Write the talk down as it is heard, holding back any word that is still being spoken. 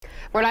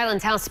Rhode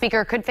Island's House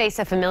Speaker could face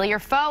a familiar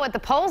foe at the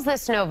polls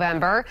this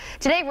November.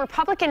 Today,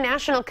 Republican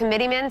National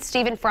Committeeman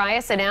Steven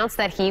Frias announced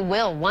that he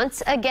will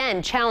once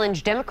again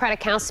challenge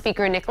Democratic House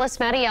Speaker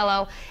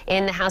Mattiello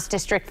in the House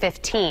District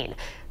 15.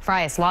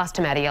 Frias lost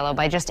to Mattiello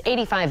by just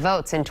 85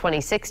 votes in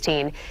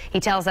 2016. He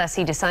tells us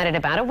he decided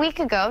about a week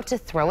ago to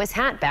throw his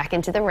hat back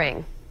into the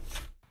ring.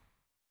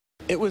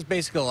 It was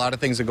basically a lot of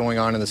things that are going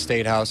on in the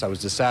State House. I was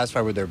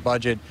dissatisfied with their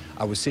budget.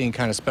 I was seeing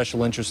kind of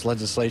special interest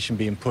legislation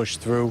being pushed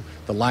through,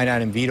 the line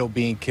item veto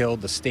being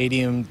killed, the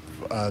stadium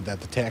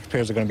that the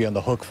taxpayers are going to be on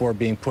the hook for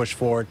being pushed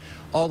forward.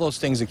 All those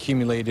things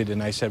accumulated,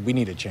 and I said we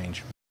need a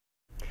change.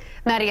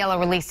 Mattiello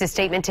released a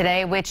statement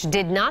today which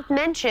did not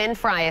mention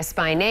Frias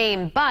by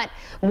name, but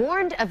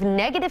warned of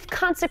negative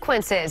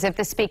consequences if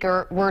the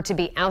speaker were to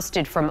be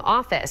ousted from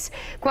office.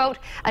 Quote,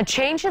 a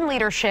change in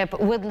leadership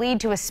would lead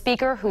to a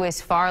speaker who is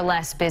far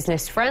less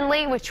business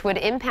friendly, which would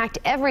impact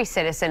every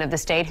citizen of the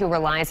state who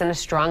relies on a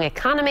strong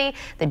economy,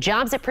 the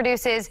jobs it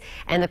produces,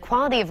 and the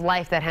quality of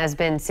life that has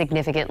been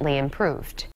significantly improved.